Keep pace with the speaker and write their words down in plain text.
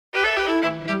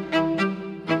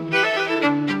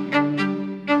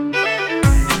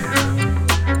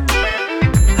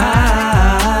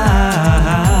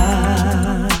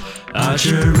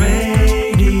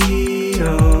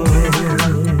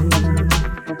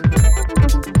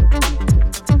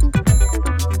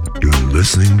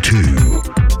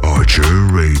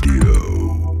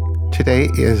Today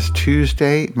is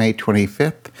Tuesday, May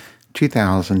 25th,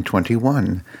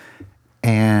 2021.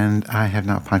 And I have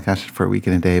not podcasted for a week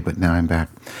and a day, but now I'm back.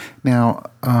 Now,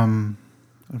 what am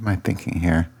I thinking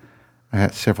here? I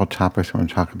got several topics I want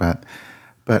to talk about.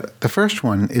 But the first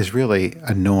one is really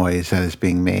a noise that is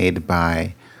being made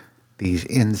by these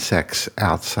insects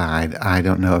outside. I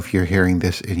don't know if you're hearing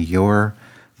this in your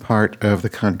part of the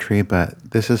country, but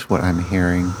this is what I'm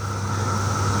hearing.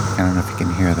 I don't know if you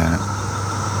can hear that.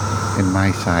 In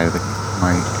my side of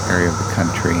my area of the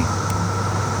country.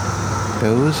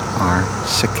 Those are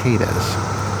cicadas.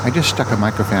 I just stuck a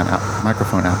microphone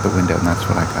out the window, and that's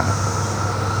what I got.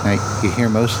 Now, you hear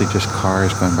mostly just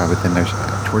cars going by, but then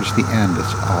towards the end,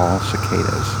 it's all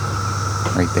cicadas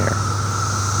right there.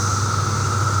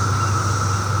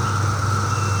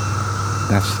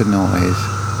 That's the noise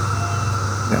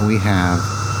that we have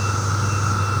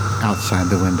outside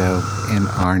the window in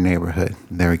our neighborhood.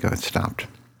 There we go, it stopped.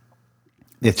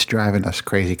 It's driving us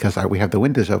crazy because we have the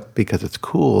windows up because it's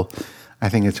cool. I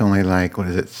think it's only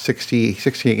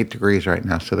 68 degrees right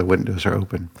now, so the windows are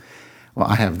open. Well,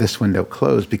 I have this window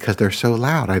closed because they're so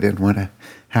loud. I didn't want to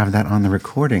have that on the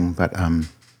recording, but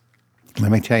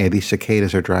let me tell you, these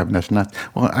cicadas are driving us nuts.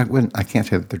 Well, I can't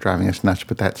say that they're driving us nuts,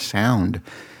 but that sound,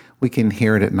 we can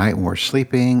hear it at night when we're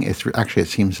sleeping. It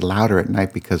seems louder at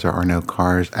night because there are no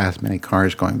cars, as many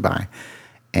cars going by,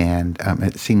 and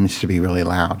it seems to be really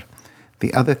loud.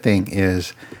 The other thing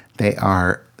is they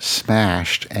are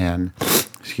smashed and,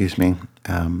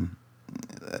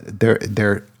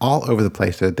 they're all over the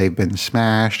place. They've been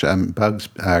smashed. Birds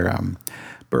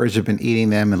have been eating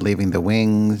them and leaving the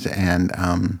wings,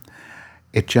 and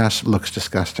it just looks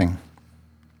disgusting.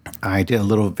 I did a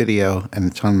little video, and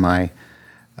it's on my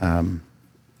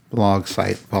blog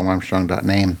site,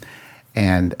 paularmstrong.name,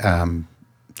 and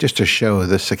just to show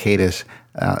the cicadas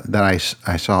that I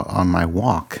saw on my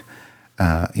walk.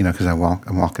 Because I'm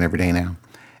walking every day now.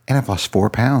 And I've lost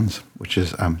 4 pounds, which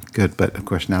is good. But, of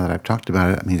course, now that I've talked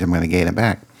about it means I'm going to gain it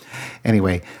back.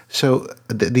 Anyway, so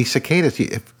the cicadas,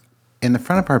 in the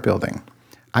front of our building,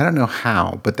 I don't know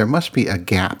how, but there must be a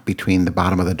gap between the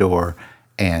bottom of the door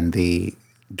and the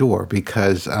door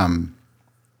because,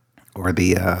 wherever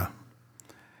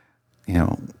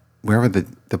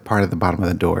the part of the bottom of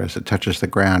the door is, it touches the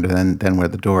ground, and then where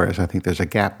the door is, I think there's a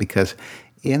gap because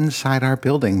inside our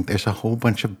building, there's a whole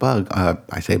bunch of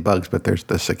I say bugs, but there's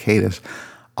the cicadas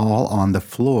all on the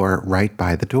floor right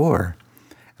by the door.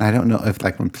 And I don't know if,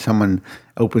 when someone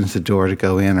opens the door to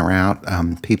go in or out,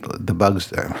 the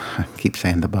bugs, I keep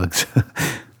saying the bugs,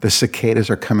 the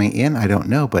cicadas are coming in. I don't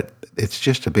know, but it's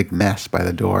just a big mess by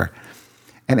the door.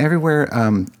 And everywhere,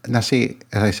 now see,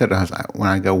 as I said, when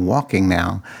I go walking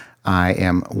now, I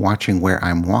am watching where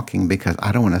I'm walking because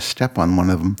I don't want to step on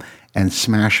one of them and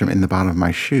smash them in the bottom of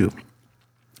my shoe.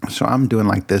 So I'm doing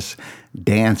this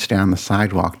dance down the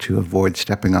sidewalk to avoid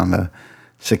stepping on the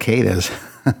cicadas.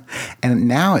 And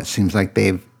now it seems like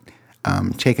they've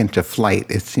taken to flight.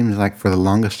 It seems like for the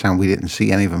longest time we didn't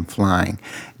see any of them flying.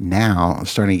 Now,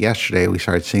 starting yesterday, we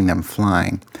started seeing them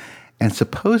flying. And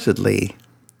supposedly,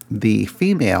 the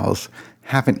females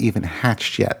haven't even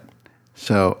hatched yet.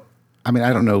 So, I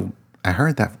don't know.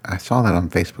 I saw that on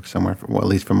Facebook somewhere, at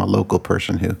least from a local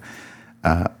person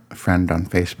a friend on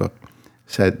Facebook,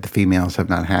 said the females have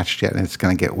not hatched yet, and it's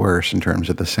going to get worse in terms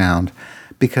of the sound,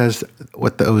 because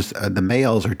what the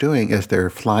males are doing is they're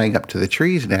flying up to the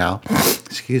trees now,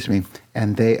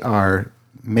 and they are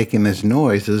making these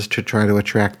noises to try to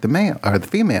attract the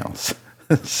females.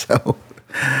 So,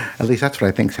 at least that's what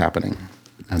I think is happening,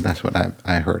 and that's what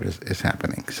I heard is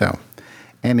happening. So,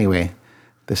 anyway.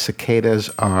 The cicadas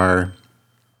are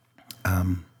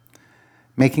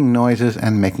making noises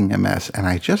and making a mess. And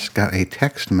I just got a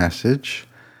text message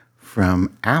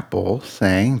from Apple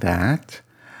saying that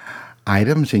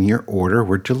items in your order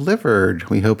were delivered.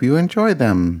 We hope you enjoy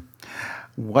them.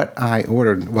 What I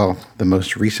ordered, the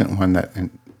most recent one that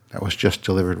was just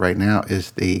delivered right now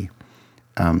is the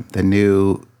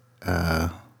new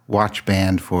watch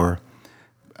band for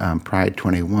Pride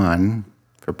 21,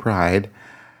 for Pride.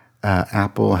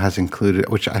 Apple has included,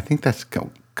 which I think that's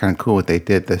kind of cool what they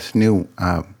did. This new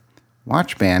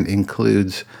watch band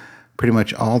includes pretty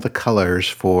much all the colors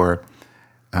for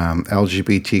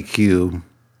LGBTQ,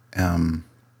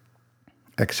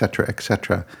 et cetera, et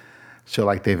cetera.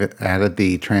 So they've added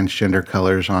the transgender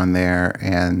colors on there,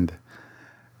 and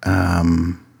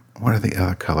what are the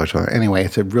other colors on there? Anyway,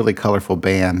 it's a really colorful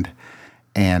band,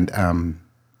 and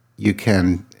you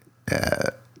can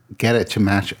get it to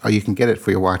match, or you can get it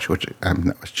for your watch, which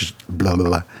it's just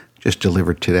just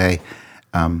delivered today.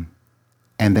 And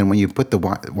then when you put the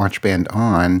watch band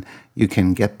on, you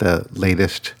can get the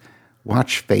latest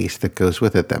watch face that goes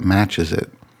with it that matches it,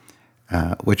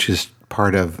 which is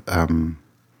part of, I don't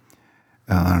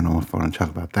know if I want to talk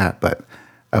about that, but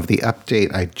of the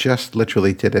update, I just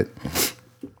literally did it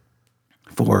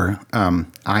for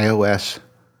iOS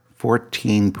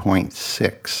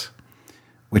 14.6,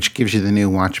 which gives you the new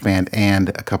watch band and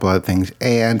a couple other things,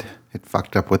 and it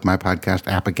fucked up with my podcast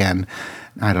app again.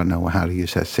 I don't know how to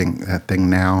use that thing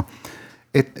now.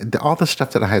 All the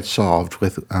stuff that I had solved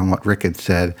with what Rick had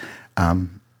said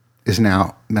is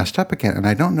now messed up again, and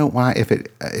I don't know why. If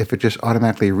it just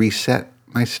automatically reset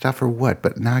my stuff or what,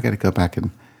 but now I got to go back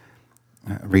and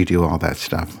redo all that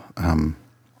stuff.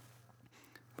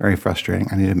 Very frustrating.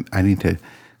 I need to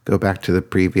go back to the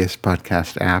previous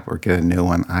podcast app or get a new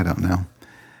one. I don't know.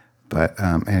 But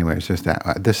anyways, there's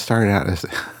that. This started out as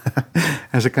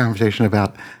as a conversation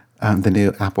about the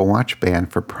new Apple Watch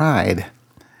band for Pride.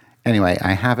 Anyway,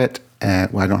 I have it.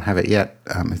 Well, I don't have it yet.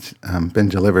 It's been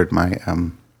delivered. I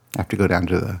have to go down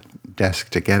to the desk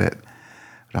to get it.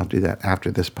 But I'll do that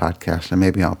after this podcast, and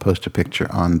maybe I'll post a picture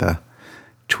on the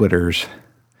Twitters,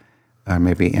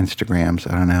 maybe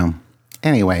Instagrams. I don't know.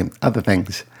 Anyway, other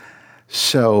things.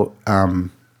 So,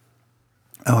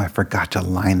 I forgot to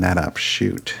line that up.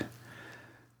 Shoot.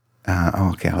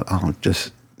 Okay, I'll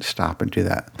just stop and do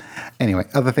that. Anyway,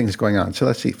 other things going on. So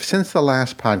let's see. Since the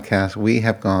last podcast, we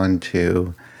have gone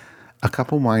to a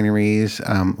couple wineries,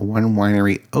 one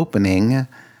winery opening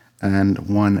and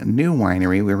one new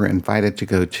winery. We were invited to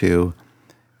go to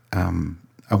a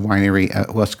winery.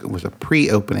 It was a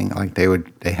pre-opening. Like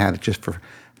they had it just for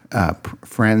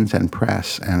friends and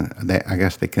press, and I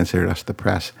guess they considered us the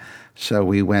press. So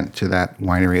we went to that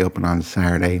winery open on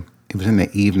Saturday. It was in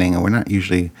the evening, and we're not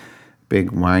usually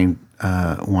big winery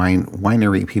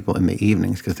people in the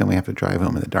evenings because then we have to drive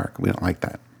home in the dark. We don't like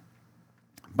that.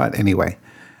 But anyway,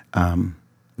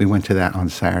 we went to that on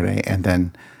Saturday, and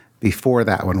then before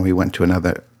that one, we went to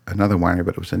another winery,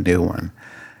 but it was a new one.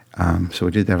 So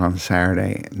we did that on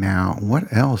Saturday. Now,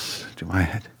 what else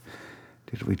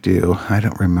did we do? I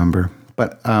don't remember.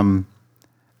 But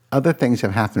other things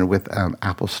have happened with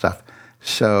Apple stuff.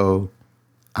 So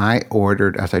I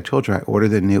ordered, as I told you, I ordered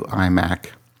the new iMac,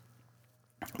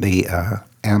 the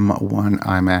M1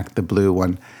 iMac, the blue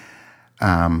one.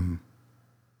 And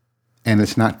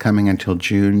it's not coming until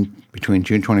between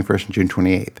June 21st and June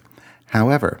 28th.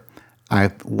 However,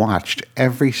 I've watched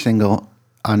every single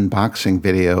unboxing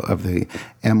video of the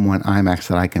M1 iMacs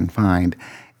that I can find,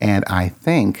 and I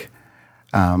think,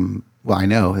 I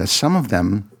know that some of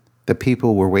them, the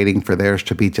people were waiting for theirs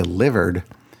to be delivered,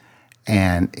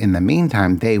 and in the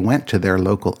meantime, they went to their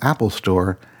local Apple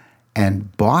store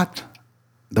and bought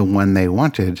the one they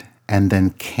wanted and then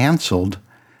canceled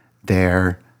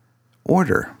their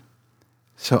order.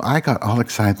 So I got all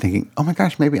excited thinking, oh my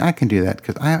gosh, maybe I can do that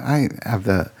because I have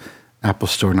the Apple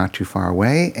store not too far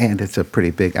away, and it's a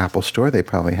pretty big Apple store. They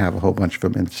probably have a whole bunch of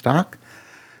them in stock.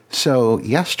 So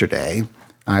yesterday,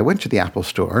 I went to the Apple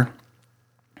store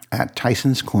at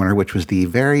Tyson's Corner, which was the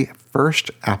very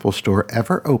first Apple store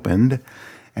ever opened,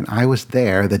 and I was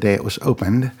there the day it was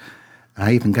opened.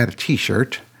 I even got a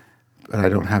T-shirt, but I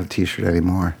don't have a T-shirt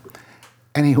anymore.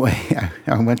 Anyway,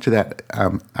 I went to that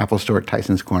Apple store at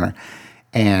Tyson's Corner,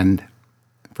 and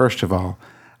first of all,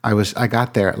 I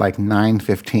got there at like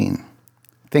 9:15,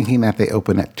 thinking that they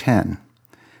open at 10.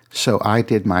 So I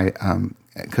did my,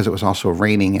 because it was also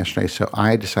raining yesterday, so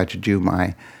I decided to do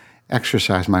my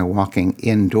exercise, my walking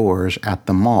indoors at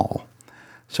the mall.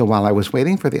 So while I was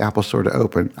waiting for the Apple store to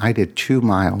open, I did 2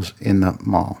 miles in the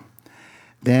mall.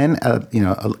 Then, a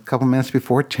couple minutes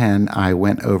before 10, I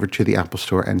went over to the Apple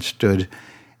store and stood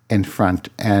in front.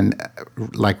 And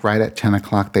like right at 10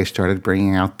 o'clock, they started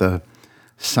bringing out the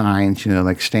signs,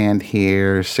 like stand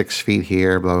here, 6 feet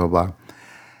here, blah, blah, blah.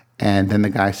 And then the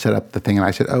guy set up the thing, and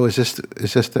I said, oh, is this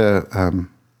the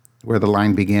where the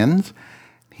line begins?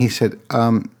 He said,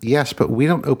 yes, but we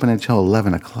don't open until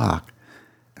 11 o'clock.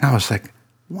 And I was like,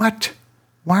 what?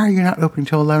 Why are you not opening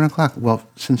until 11 o'clock? Well,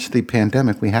 since the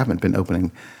pandemic, we haven't been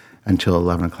opening until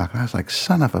 11 o'clock. And I was like,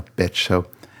 son of a bitch. So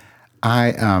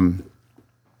I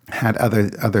had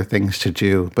other things to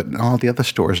do, but all the other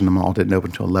stores in the mall didn't open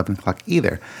until 11 o'clock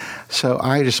either. So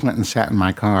I just went and sat in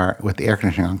my car with the air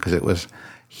conditioning on because it was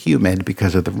humid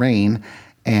because of the rain,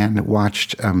 and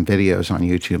watched videos on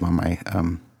YouTube on my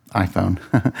iPhone.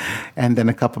 And then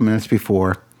a couple minutes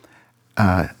before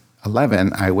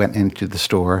 11, I went into the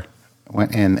store,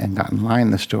 went in and got in line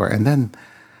in the store. And then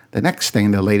the next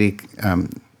thing, the lady,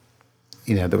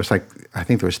 there was I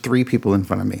think there was 3 people in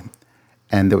front of me.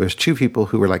 And there was 2 people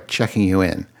who were checking you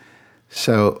in.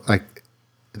 So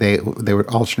they would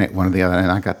alternate one or the other, and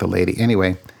I got the lady.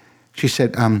 Anyway, she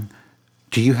said,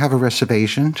 do you have a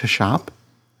reservation to shop?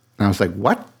 And I was like,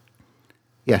 what?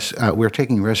 Yes, we're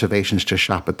taking reservations to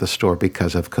shop at the store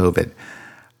because of COVID.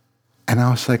 And I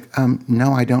was like,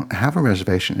 no, I don't have a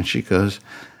reservation. And she goes,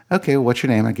 okay, well, what's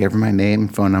your name? I gave her my name,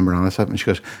 phone number, and all this stuff. And she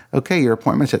goes, okay, your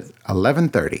appointment's at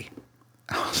 11:30.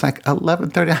 I was like,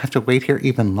 11:30? I have to wait here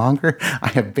even longer? I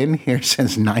have been here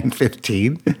since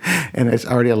 9:15, and it's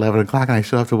already 11 o'clock, and I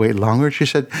still have to wait longer? She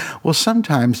said, well,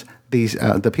 sometimes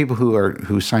the people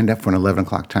who signed up for an 11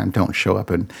 o'clock time don't show up,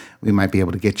 and we might be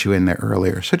able to get you in there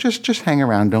earlier. So just hang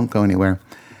around. Don't go anywhere.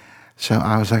 So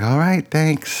I was like, all right,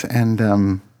 thanks.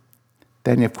 And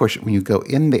then, of course, when you go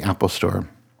in the Apple store,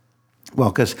 well,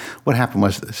 because what happened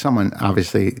was someone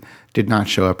obviously did not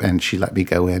show up, and she let me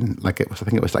go in I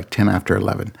think it was like 10 after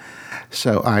 11.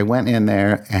 So I went in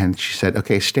there, and she said,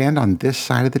 okay, stand on this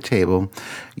side of the table.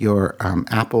 Your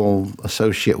Apple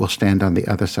associate will stand on the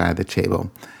other side of the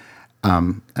table.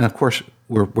 And of course,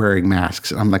 we're wearing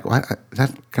masks. I'm like, why?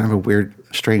 That's kind of a weird,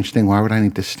 strange thing. Why would I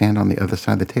need to stand on the other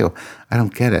side of the table? I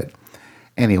don't get it.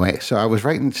 Anyway, so I was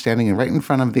standing right in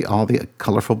front of all the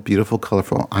beautiful,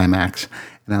 colorful iMacs,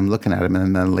 and I'm looking at them,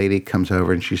 and then the lady comes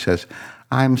over and she says,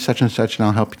 I'm such and such, and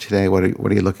I'll help you today. What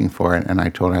are you looking for? And I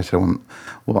told her, I said,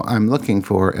 well, I'm looking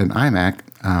for an iMac.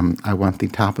 I want the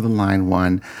top of the line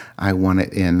one. I want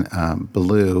it in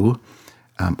blue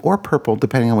or purple,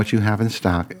 depending on what you have in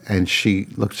stock. And she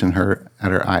looks at her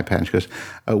iPad and she goes,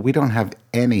 oh, we don't have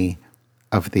any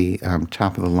of the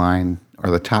top of the line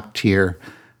or the top tier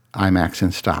iMacs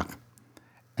in stock.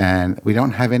 And we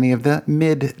don't have any of the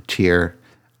mid-tier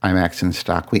iMacs in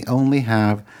stock. We only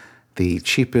have the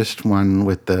cheapest one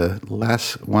with the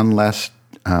less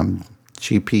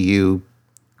GPU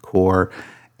core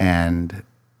and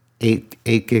 8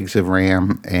 gigs of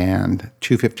RAM and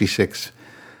 256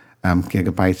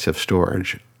 gigabytes of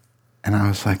storage. And I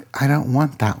was like, I don't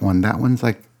want that one. That one's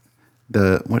like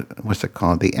what's it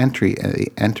called?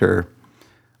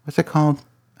 What's it called?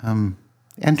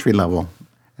 Entry level.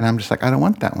 And I'm just like, I don't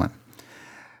want that one.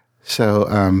 So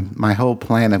my whole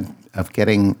plan of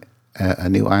getting a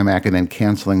new iMac and then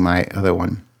canceling my other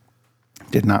one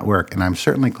did not work. And I'm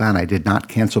certainly glad I did not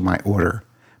cancel my order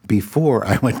before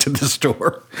I went to the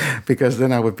store, because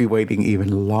then I would be waiting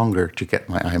even longer to get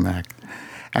my iMac.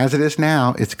 As it is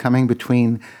now, it's coming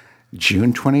between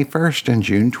June 21st and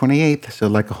June 28th, so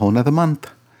like a whole nother month,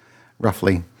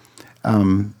 roughly.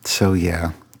 So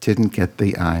yeah, didn't get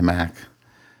the iMac.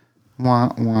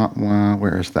 Wah, wah, wah.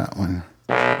 Where is that one?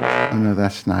 Oh, no,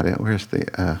 that's not it. Where's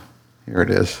the, here it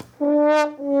is.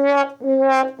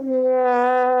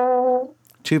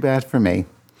 Too bad for me.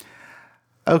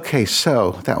 Okay,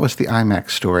 so that was the iMac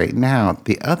story. Now,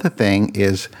 the other thing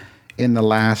is in the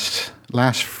last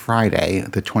Friday,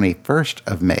 the 21st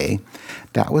of May,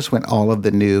 that was when all of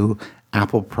the new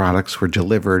Apple products were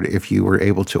delivered if you were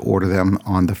able to order them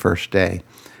on the first day.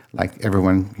 Like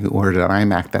everyone who ordered an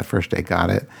iMac that first day got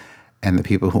it. And the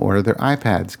people who ordered their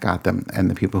iPads got them, and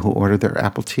the people who ordered their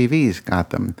Apple TVs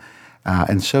got them,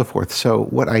 and so forth. So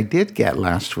what I did get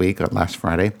last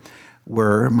Friday,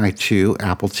 were my 2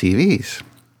 Apple TVs,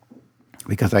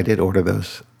 because I did order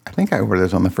those. I think I ordered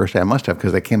those on the first day. I must have,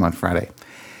 because they came on Friday.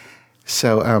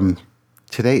 So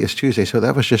today is Tuesday, so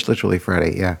that was just literally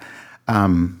Friday, yeah.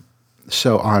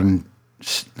 So on,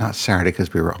 not Saturday,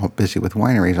 because we were all busy with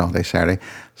wineries all day Saturday,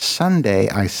 Sunday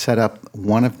I set up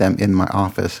one of them in my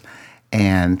office.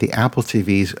 And the Apple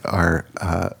TVs are,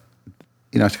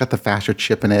 it's got the faster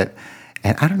chip in it.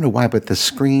 And I don't know why, but the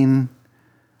screen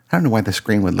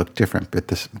would look different.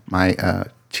 But my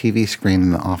TV screen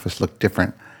in the office looked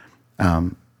different.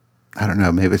 I don't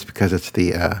know, maybe it's because it's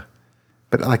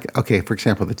but like, okay, for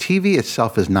example, the TV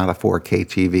itself is not a 4K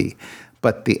TV,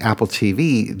 but the Apple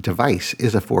TV device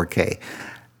is a 4K.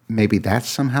 Maybe that's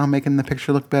somehow making the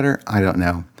picture look better. I don't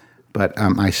know. But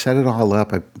I set it all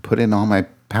up. I put in all my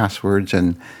passwords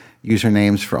and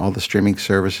usernames for all the streaming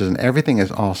services, and everything is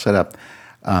all set up.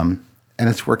 And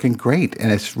it's working great,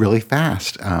 and it's really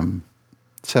fast.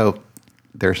 So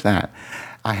there's that.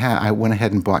 I went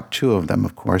ahead and bought 2 of them,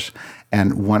 of course,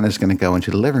 and one is going to go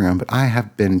into the living room. But I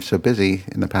have been so busy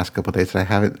in the past couple of days that I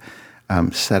haven't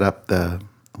set up the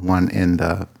one in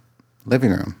the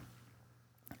living room.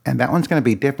 And that one's going to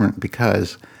be different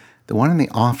because the one in the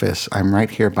office, I'm right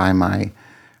here by my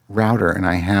router, and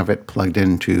I have it plugged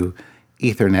into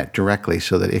Ethernet directly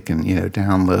so that it can,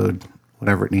 download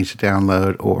whatever it needs to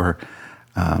download or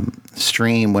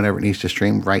stream whatever it needs to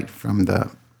stream right from the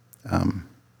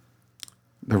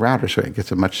router, so it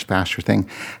gets a much faster thing.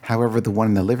 However, the one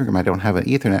in the living room, I don't have an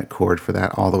Ethernet cord for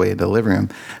that all the way into the living room,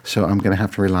 so I'm going to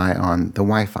have to rely on the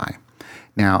Wi-Fi.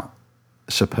 Now,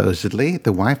 supposedly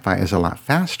the Wi-Fi is a lot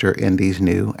faster in these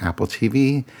new Apple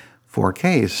TV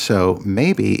 4Ks, so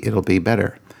maybe it'll be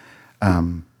better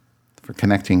for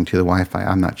connecting to the Wi-Fi.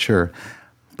 I'm not sure.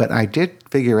 But I did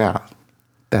figure out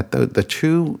that the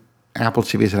two Apple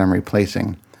TVs that I'm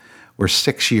replacing were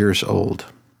 6 years old.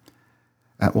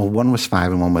 Well, one was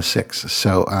 5 and one was 6.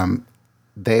 So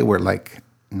they were like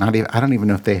not even, I don't even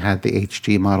know if they had the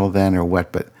HD model then or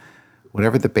what, but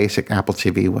whatever the basic Apple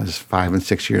TV was 5 and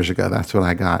 6 years ago, that's what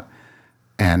I got.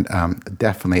 And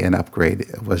definitely an upgrade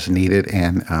was needed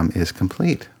and is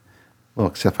complete. Well,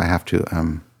 except I have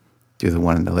to do the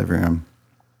one in the living room.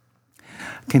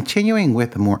 Continuing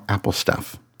with more Apple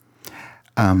stuff,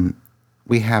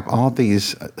 we have all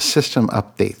these system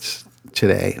updates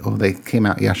today. Well, they came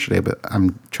out yesterday, but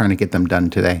I'm trying to get them done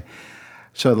today.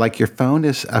 So like your phone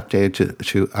is updated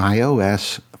to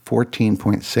iOS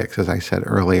 14.6, as I said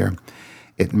earlier.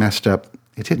 It messed up.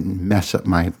 It didn't mess up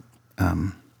my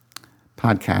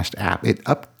podcast app. It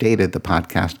updated the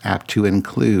podcast app to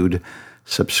include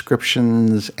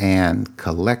subscriptions and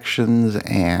collections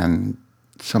and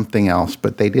something else,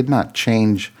 but they did not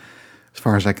change, as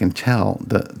far as I can tell,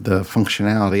 the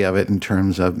functionality of it in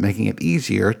terms of making it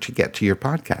easier to get to your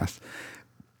podcast.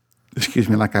 Excuse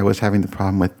me, like I was having the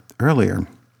problem with earlier.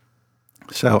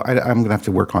 So I'm going to have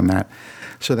to work on that.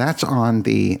 So that's on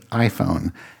the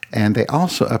iPhone. And they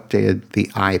also updated the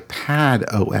iPad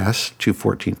OS to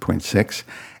 14.6.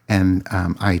 And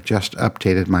I just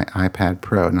updated my iPad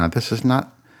Pro. Now, this is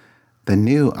not the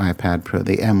new iPad Pro,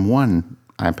 the M1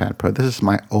 iPad Pro. This is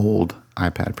my old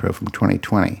iPad Pro from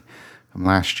 2020, from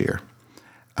last year.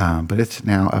 But it's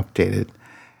now updated.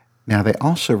 Now, they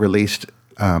also released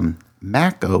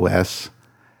Mac OS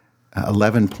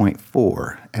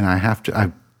 11.4, and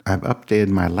I've updated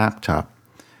my laptop,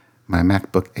 my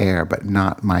MacBook Air, but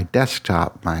not my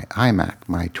desktop, my iMac,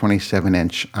 my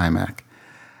 27-inch iMac.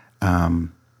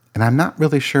 And I'm not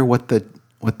really sure what the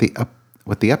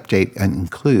update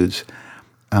includes.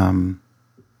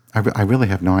 I really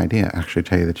have no idea, actually, to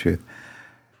tell you the truth.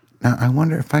 Now, I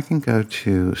wonder if I can go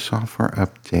to software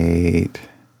update.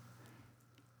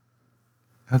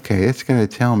 Okay, it's going to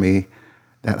tell me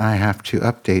that I have to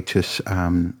update to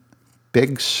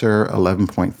Big Sur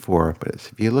 11.4. But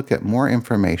if you look at more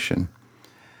information,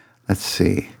 let's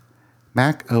see.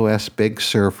 Mac OS Big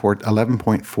Sur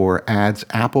 11.4 adds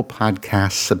Apple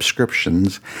Podcast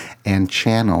subscriptions and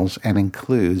channels and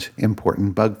includes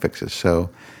important bug fixes.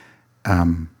 So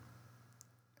the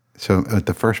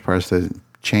first part is the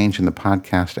change in the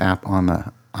podcast app on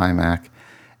the iMac.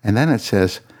 And then it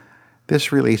says,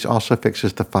 this release also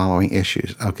fixes the following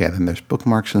issues. Okay, then there's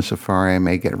bookmarks in Safari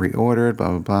may get reordered, blah,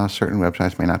 blah, blah. Certain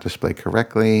websites may not display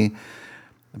correctly,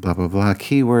 blah, blah, blah.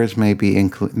 Keywords may be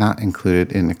not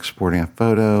included in exporting a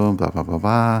photo, blah, blah, blah,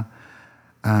 blah.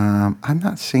 I'm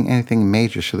not seeing anything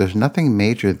major. So there's nothing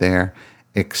major there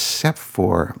except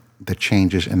for the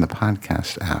changes in the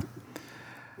podcast app.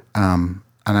 And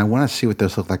I want to see what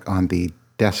those look like on the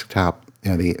desktop,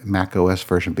 the Mac OS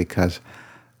version, because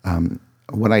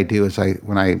what I do is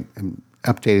when I am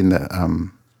updating the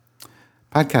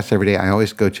podcast every day, I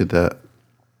always go to the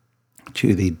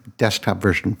desktop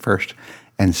version first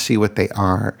and see what they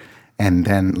are, and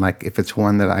then like if it's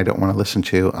one that I don't want to listen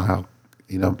to, I'll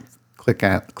click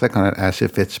on it as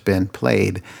if it's been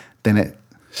played. Then it's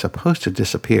supposed to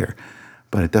disappear,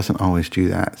 but it doesn't always do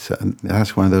that. So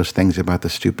that's one of those things about the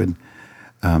stupid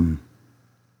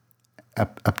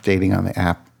updating on the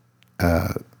app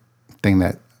thing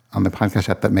that on the podcast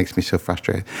app that makes me so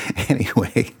frustrated.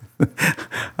 Anyway,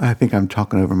 I think I'm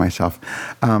talking over myself.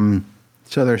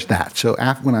 So there's that. So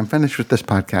when I'm finished with this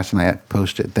podcast and I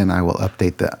post it, then I will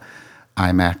update the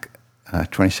iMac,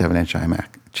 27-inch iMac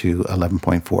to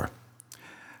 11.4.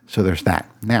 So there's that.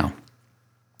 Now,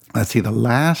 let's see. The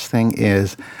last thing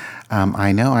is,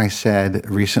 I know I said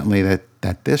recently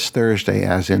that this Thursday,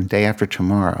 as in day after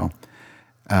tomorrow,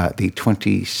 the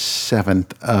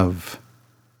 27th of,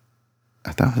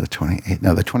 I thought it was the 28th,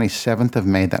 no, the 27th of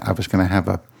May, that I was going to have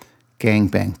a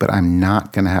gangbang, but I'm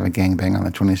not going to have a gangbang on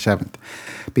the 27th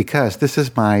because this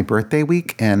is my birthday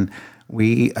week and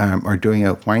we are doing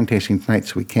a wine tasting tonight,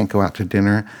 so we can't go out to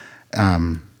dinner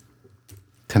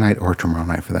tonight or tomorrow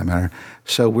night for that matter.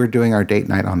 So we're doing our date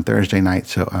night on Thursday night,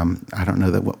 so I don't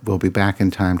know that we'll be back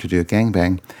in time to do a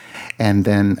gangbang. And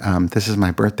then this is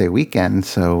my birthday weekend,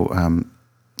 so,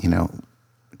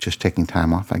 just taking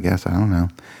time off, I guess. I don't know.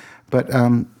 But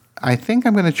I think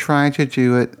I'm going to try to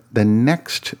do it the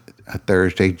next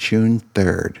Thursday, June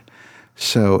 3rd.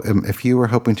 So if you were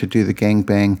hoping to do the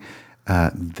gangbang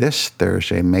this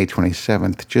Thursday, May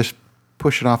 27th, just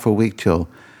push it off a week till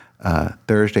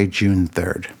Thursday, June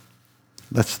 3rd.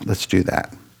 let's do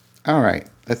that. All right.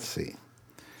 Let's see.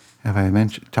 Have I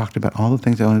talked about all the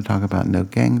things I want to talk about? No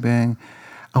gangbang.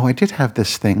 Oh, I did have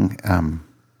this thing.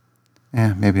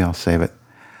 Maybe I'll save it.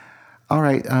 All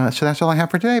right. So that's all I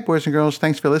have for today, boys and girls.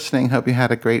 Thanks for listening. Hope you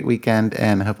had a great weekend,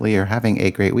 and hopefully you're having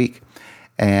a great week.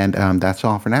 And that's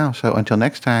all for now. So until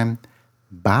next time,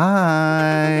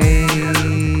 bye.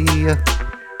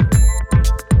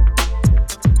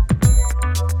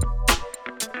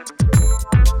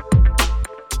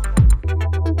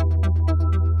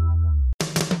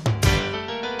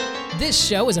 This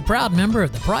show is a proud member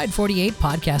of the Pride 48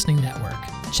 Podcasting Network.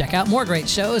 Check out more great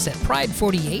shows at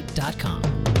pride48.com.